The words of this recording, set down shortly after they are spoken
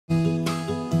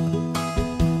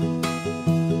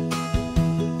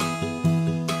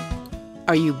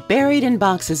Are you buried in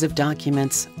boxes of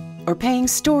documents or paying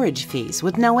storage fees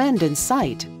with no end in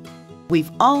sight?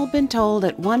 We've all been told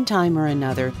at one time or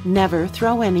another, never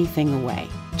throw anything away,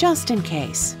 just in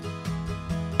case.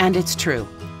 And it's true.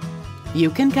 You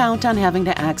can count on having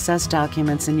to access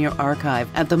documents in your archive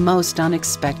at the most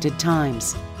unexpected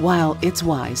times. While it's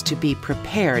wise to be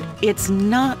prepared, it's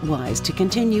not wise to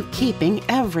continue keeping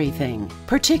everything,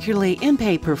 particularly in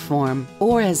paper form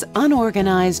or as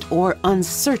unorganized or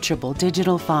unsearchable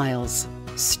digital files.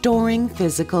 Storing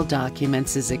physical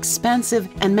documents is expensive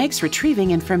and makes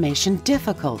retrieving information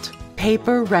difficult.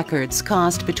 Paper records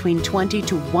cost between 20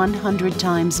 to 100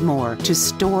 times more to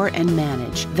store and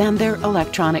manage than their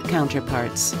electronic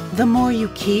counterparts. The more you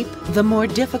keep, the more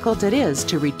difficult it is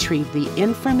to retrieve the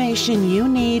information you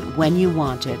need when you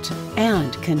want it.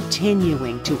 And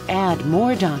continuing to add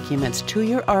more documents to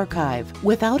your archive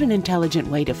without an intelligent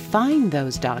way to find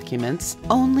those documents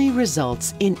only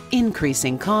results in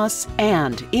increasing costs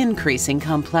and increasing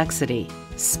complexity.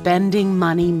 Spending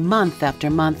money month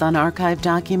after month on archive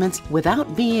documents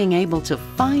without being able to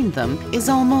find them is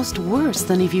almost worse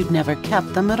than if you'd never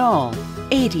kept them at all.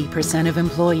 80% of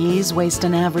employees waste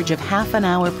an average of half an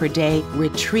hour per day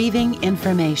retrieving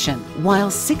information, while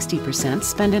 60%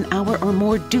 spend an hour or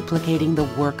more duplicating the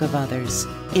work of others.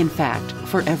 In fact,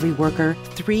 for every worker,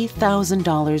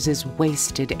 $3,000 is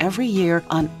wasted every year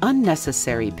on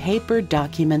unnecessary paper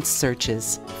document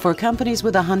searches. For companies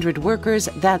with 100 workers,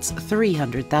 that's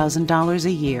 $300,000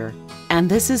 a year. And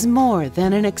this is more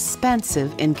than an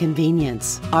expensive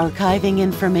inconvenience. Archiving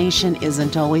information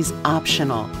isn't always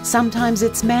optional. Sometimes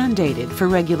it's mandated for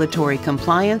regulatory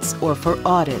compliance or for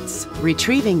audits.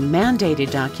 Retrieving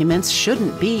mandated documents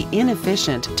shouldn't be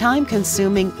inefficient,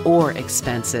 time-consuming, or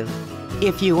expensive.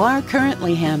 If you are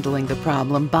currently handling the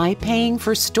problem by paying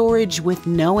for storage with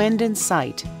no end in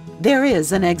sight, there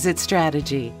is an exit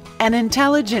strategy: an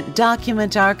intelligent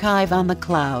document archive on the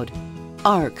cloud.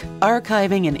 ARC,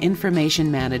 Archiving and Information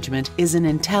Management, is an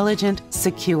intelligent,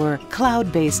 secure,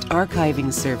 cloud-based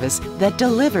archiving service that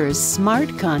delivers smart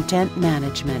content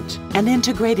management, an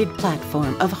integrated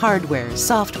platform of hardware,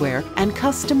 software, and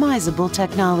customizable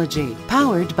technology,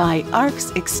 powered by ARC's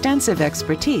extensive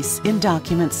expertise in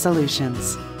document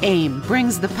solutions. AIM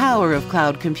brings the power of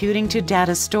cloud computing to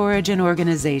data storage and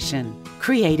organization,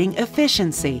 creating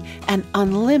efficiency and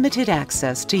unlimited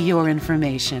access to your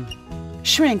information.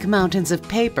 Shrink mountains of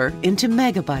paper into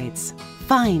megabytes.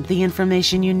 Find the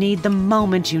information you need the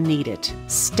moment you need it.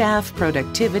 Staff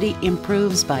productivity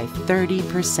improves by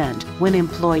 30% when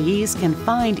employees can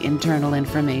find internal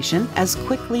information as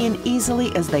quickly and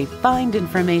easily as they find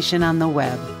information on the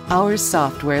web. Our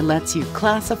software lets you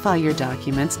classify your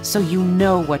documents so you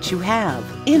know what you have,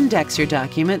 index your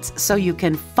documents so you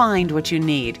can find what you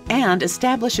need, and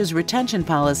establishes retention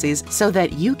policies so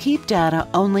that you keep data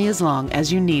only as long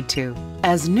as you need to.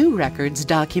 As new records,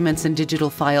 documents, and digital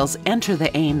files enter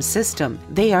the AIM system,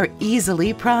 they are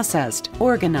easily processed,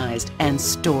 organized, and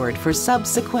stored for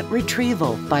subsequent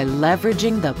retrieval by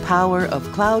leveraging the power of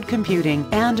cloud computing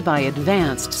and by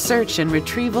advanced search and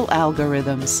retrieval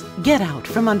algorithms. Get out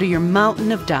from under your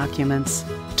mountain of documents.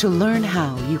 To learn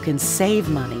how you can save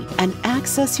money and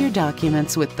access your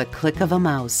documents with the click of a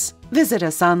mouse, visit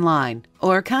us online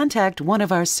or contact one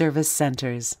of our service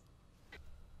centers.